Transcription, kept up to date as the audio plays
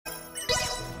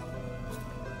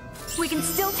We can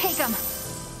still take them.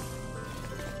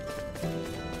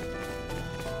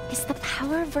 Is the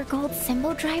power of Vergold's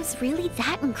symbol drives really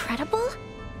that incredible?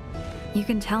 You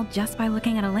can tell just by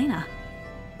looking at Elena.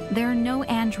 There are no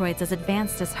androids as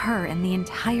advanced as her in the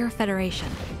entire Federation.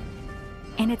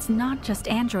 And it's not just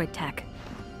android tech.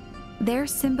 Their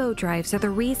Symbo drives are the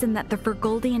reason that the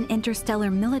Vergoldian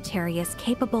interstellar military is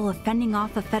capable of fending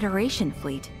off a Federation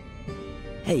fleet.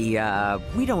 Hey,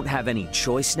 we don't have any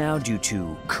choice now due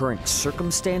to current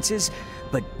circumstances,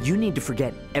 but you need to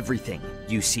forget everything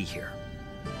you see here.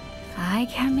 I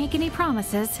can't make any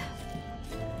promises.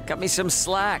 Cut me some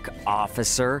slack,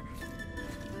 officer.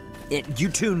 You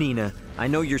too, Nina. I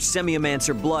know your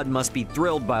Semiomancer blood must be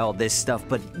thrilled by all this stuff,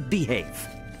 but behave.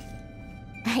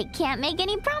 I can't make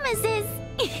any promises.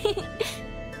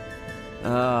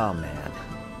 Oh, man.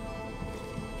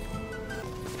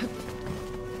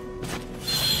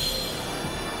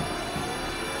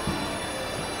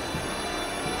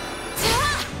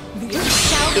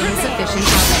 Insufficient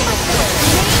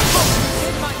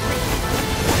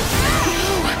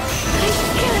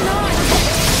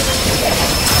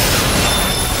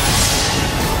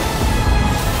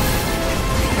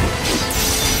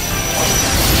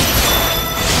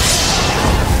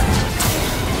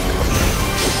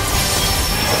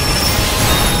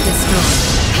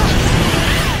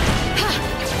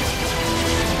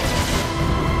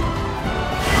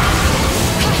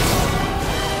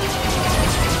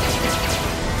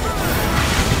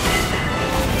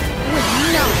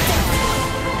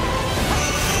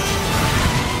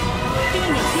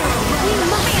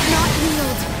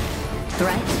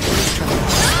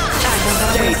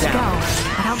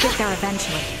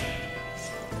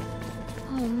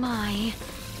Oh my.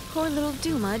 Poor little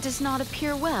Duma does not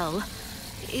appear well.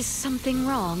 Is something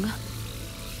wrong?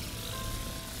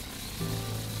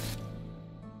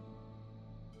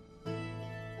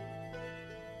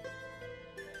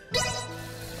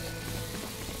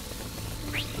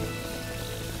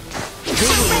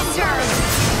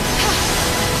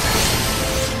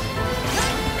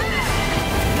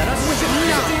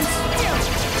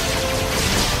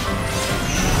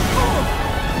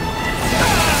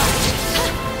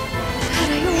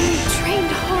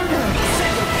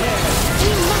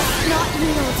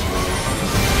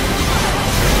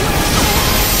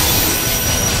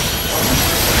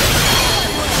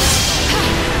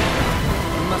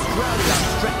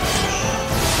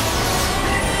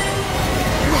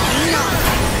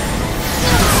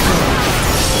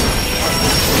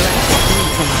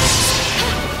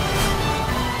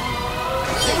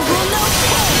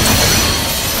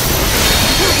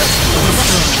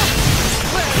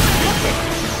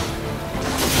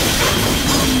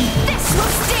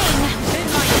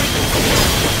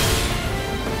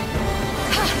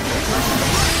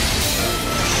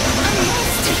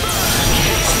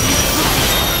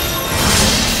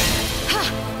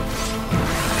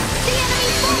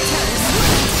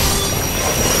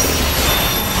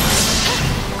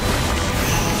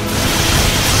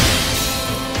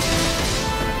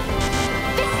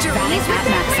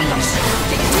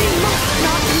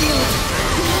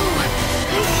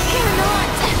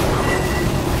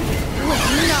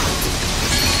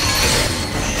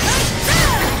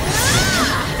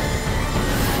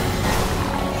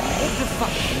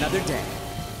 Another day.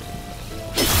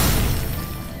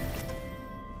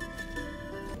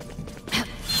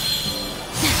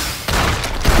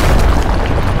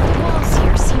 Walls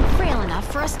here seem frail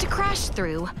enough for us to crash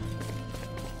through.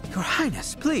 Your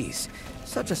Highness, please.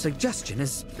 Such a suggestion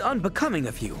is unbecoming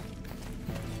of you.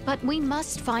 But we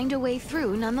must find a way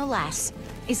through nonetheless.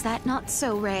 Is that not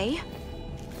so, Ray?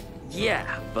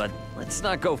 Yeah, but let's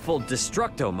not go full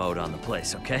Destructo mode on the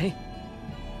place, okay?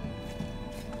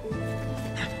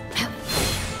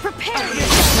 Prepare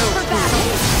yourself for battle!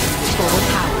 Full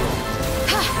power.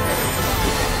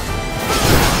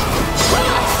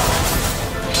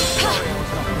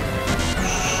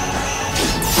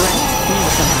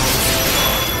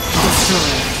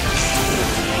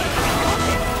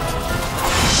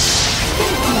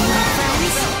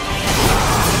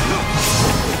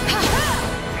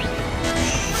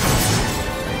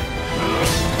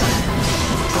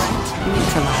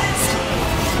 Neutralized.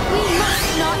 We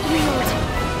must not yield!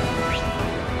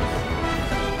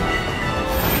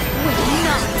 Will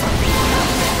not!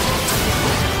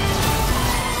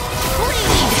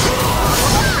 Bleed!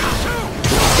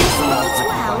 This bodes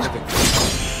well!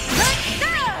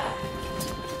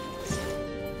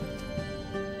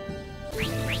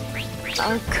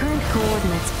 Our current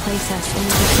coordinates place us in the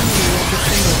vicinity of the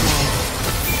symbol drive.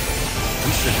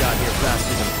 We sure got here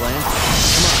faster than planned.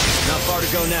 Come on, not far to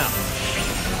go now.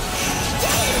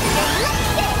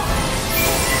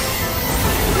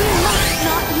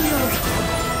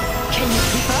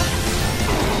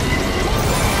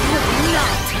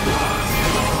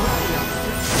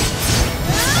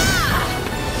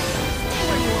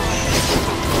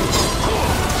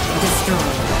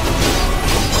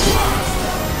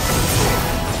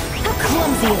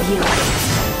 easy of you.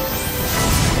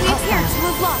 We appear to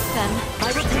have lost them.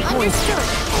 Understood.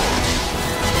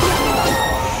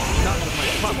 None of my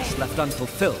promise left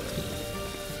unfulfilled.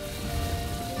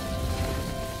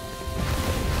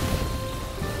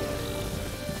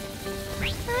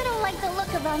 I don't like the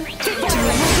look of them. Together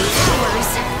will be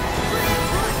ours.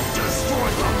 Destroy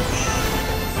them!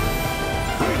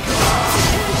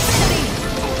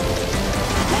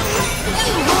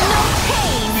 You will know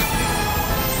pain.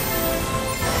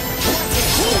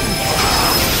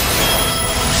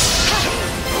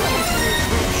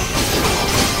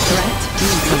 Threat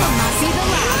Will neutralized. not be the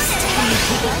last.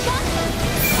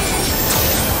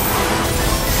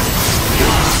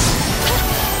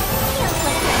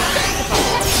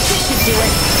 This should do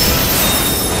it.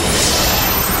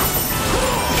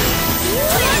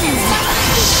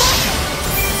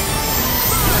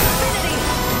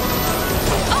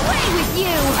 Away with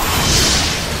you!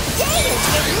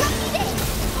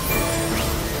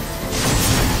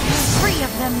 Three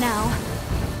of them now.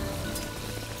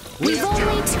 We've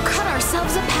only to cut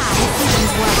ourselves a path.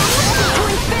 To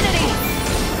infinity!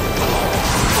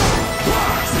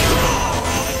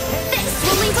 This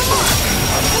will leave a mark!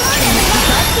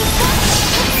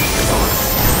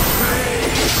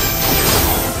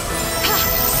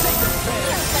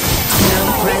 No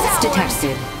threats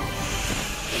detected.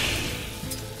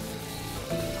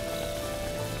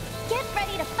 Get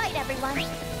ready to fight, everyone.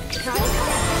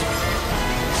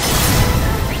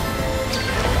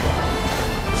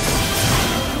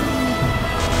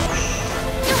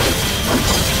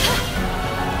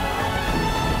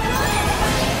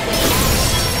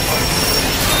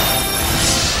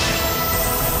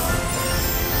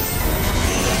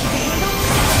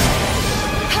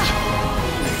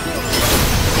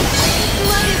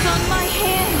 Blood is on my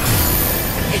hands!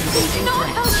 Is this not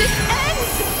how this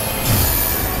ends?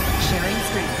 Sharing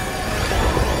strength.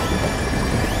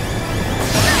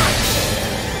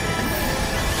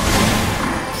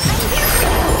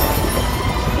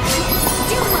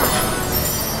 Duma!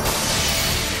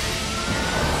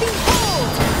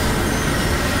 Behold!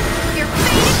 Your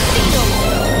fate is sealed!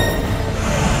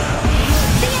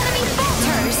 The enemy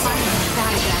falters!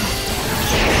 That again.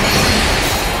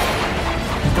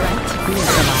 Threat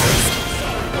neutralized.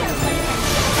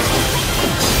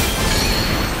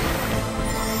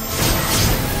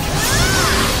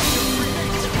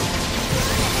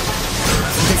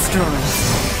 Destroy.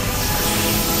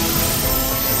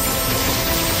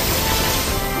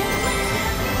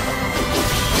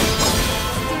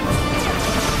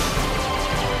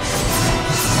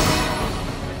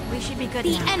 We should be good.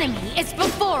 The enemy is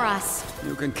before us!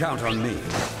 You can count on me.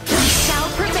 We shall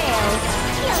prevail!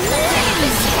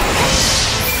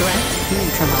 Threat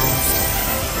neutralized.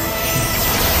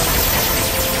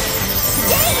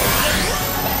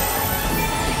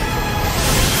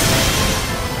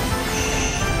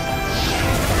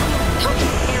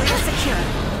 Area secure.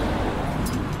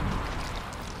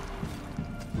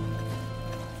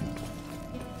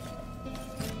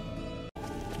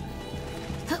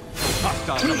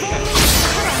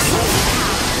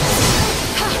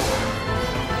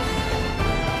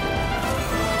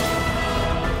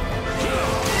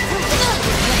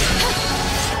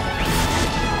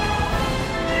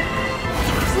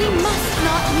 We must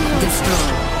not yield.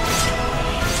 Destroy.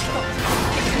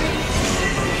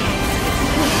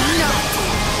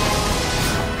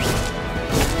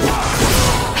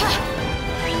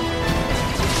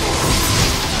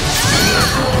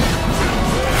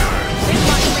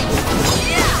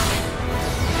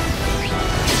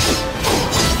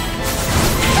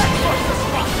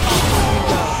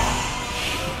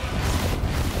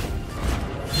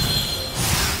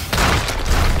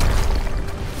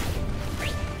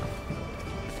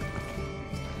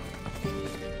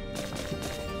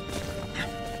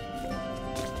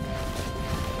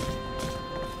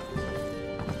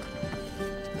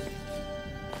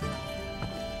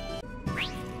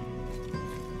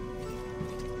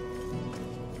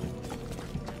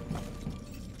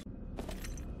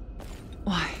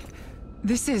 Why,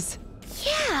 this is...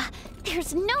 Yeah,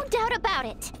 there's no doubt about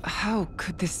it. How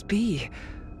could this be?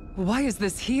 Why is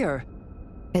this here?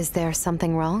 Is there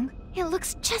something wrong? It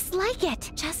looks just like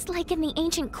it. Just like in the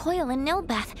ancient coil in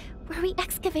Nilbeth, where we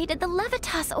excavated the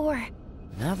Levitas ore.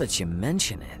 Now that you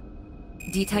mention it.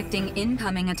 Detecting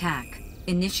incoming attack.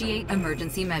 Initiate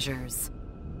emergency measures.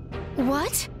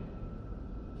 What?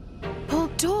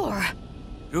 Hold door.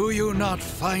 Do you not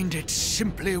find it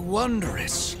simply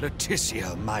wondrous,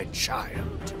 Leticia, my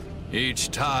child? Each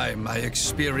time I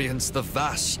experience the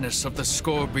vastness of the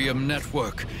Scorbium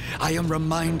network, I am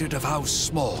reminded of how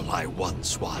small I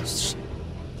once was.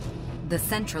 The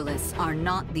Centralists are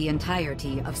not the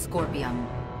entirety of Scorpium.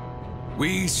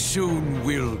 We soon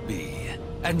will be.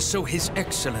 And so His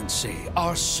Excellency,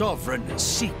 our Sovereign,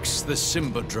 seeks the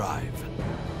Simba Drive.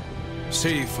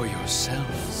 See for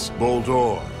yourselves.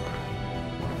 Boldor,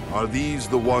 are these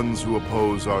the ones who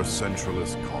oppose our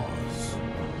Centralist cause?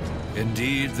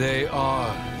 Indeed they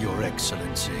are, Your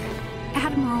Excellency.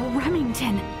 Admiral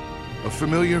Remington! A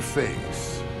familiar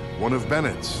face, one of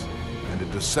Bennett's, and a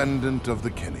descendant of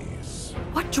the Kennys.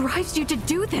 What drives you to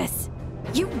do this?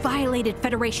 You violated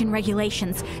Federation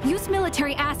regulations, used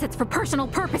military assets for personal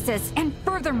purposes, and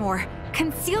furthermore,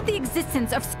 concealed the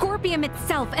existence of Scorpium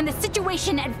itself and the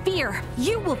situation at Fear.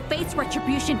 You will face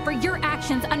retribution for your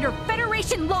actions under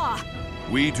Federation law!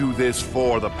 We do this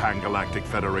for the Pan-Galactic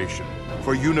Federation,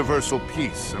 for universal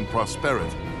peace and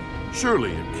prosperity.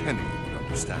 Surely a Kenny would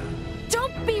understand.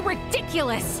 Don't be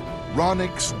ridiculous!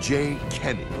 Ronix J.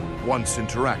 Kenny once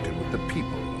interacted with the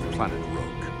people of Planet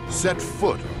Rogue, set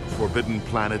foot on the Forbidden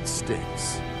Planet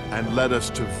Styx, and led us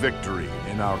to victory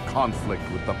in our conflict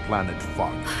with the planet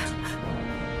Fargate.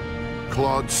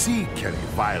 Claude C. Kenny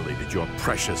violated your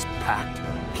precious pact,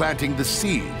 planting the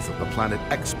seeds of the planet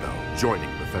Expel joining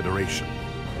the Federation.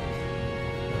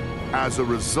 As a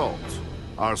result,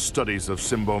 our studies of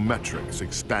symbometrics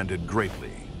expanded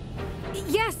greatly.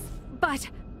 Yes, but...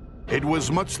 It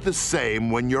was much the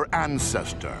same when your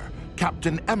ancestor,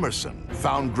 Captain Emerson,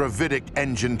 found gravitic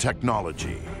engine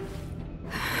technology.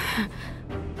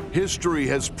 History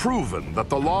has proven that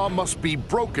the law must be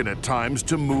broken at times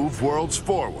to move worlds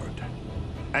forward.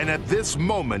 And at this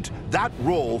moment, that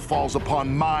role falls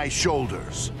upon my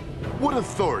shoulders. What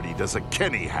authority does a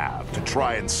Kenny have to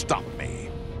try and stop me?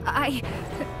 I'm...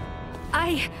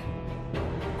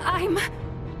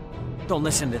 Don't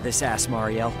listen to this ass,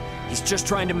 Mariel. He's just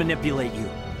trying to manipulate you.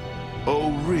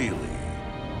 Oh, really?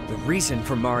 The reason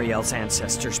for Mariel's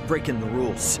ancestors breaking the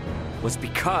rules was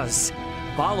because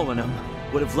following them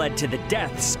would have led to the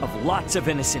deaths of lots of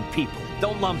innocent people.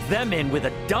 Don't lump them in with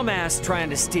a dumbass trying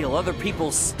to steal other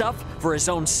people's stuff for his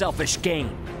own selfish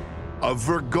gain. A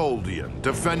Virgoldian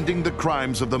defending the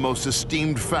crimes of the most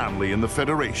esteemed family in the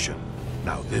Federation.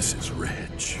 Now this is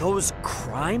rich. Those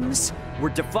crimes were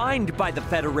defined by the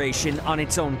Federation on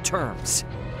its own terms.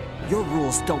 Your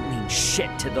rules don't mean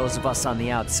shit to those of us on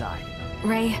the outside.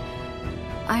 Ray,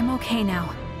 I'm okay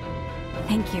now.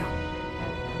 Thank you.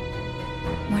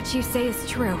 What you say is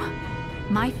true.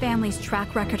 My family's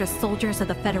track record as soldiers of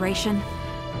the Federation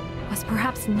was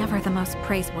perhaps never the most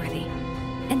praiseworthy.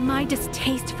 And my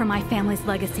distaste for my family's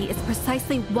legacy is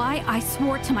precisely why I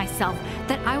swore to myself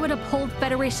that I would uphold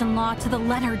Federation law to the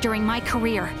letter during my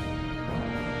career.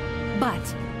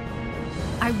 But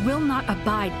I will not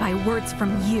abide by words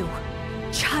from you.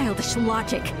 Childish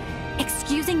logic.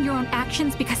 Excusing your own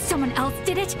actions because someone else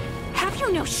did it? Have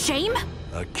you no shame?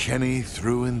 A Kenny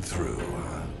through and through.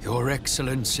 Your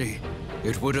Excellency,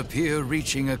 it would appear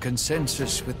reaching a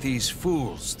consensus with these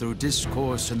fools through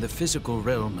discourse in the physical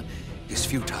realm is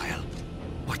futile.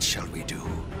 What shall we do?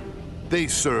 They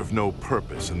serve no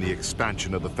purpose in the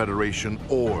expansion of the Federation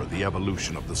or the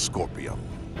evolution of the Scorpium.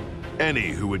 Any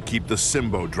who would keep the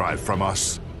Symbo Drive from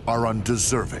us are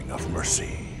undeserving of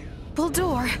mercy.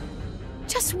 Boldor,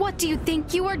 just what do you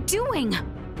think you are doing?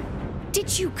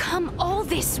 Did you come all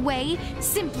this way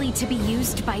simply to be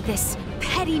used by this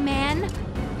petty man?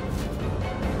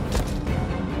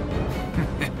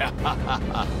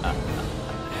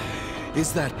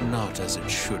 Is that not as it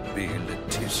should be,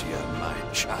 Leticia, my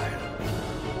child?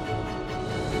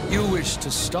 You wish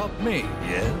to stop me,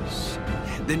 yes?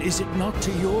 Then is it not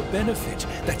to your benefit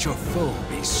that your foe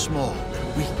be small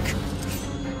and weak?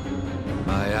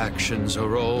 My actions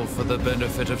are all for the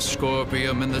benefit of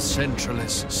Scorpium and the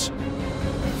Centralists.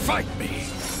 Fight me!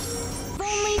 If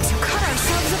only to cut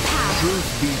ourselves a path.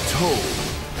 Truth be told,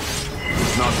 it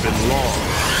has not been long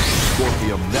since the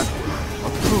Scorpium Network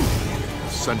approved me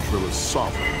as Centralist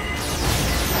Sovereign.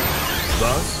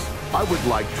 Thus, I would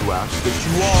like to ask that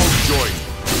you all join me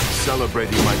in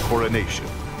celebrating my coronation.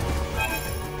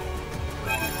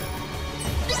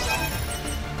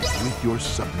 With your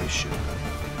submission.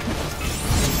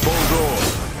 Boldor,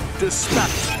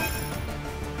 dispatch!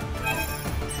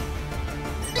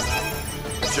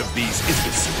 Each of these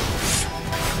imbeciles.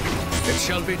 It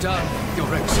shall be done,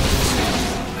 Your Excellency.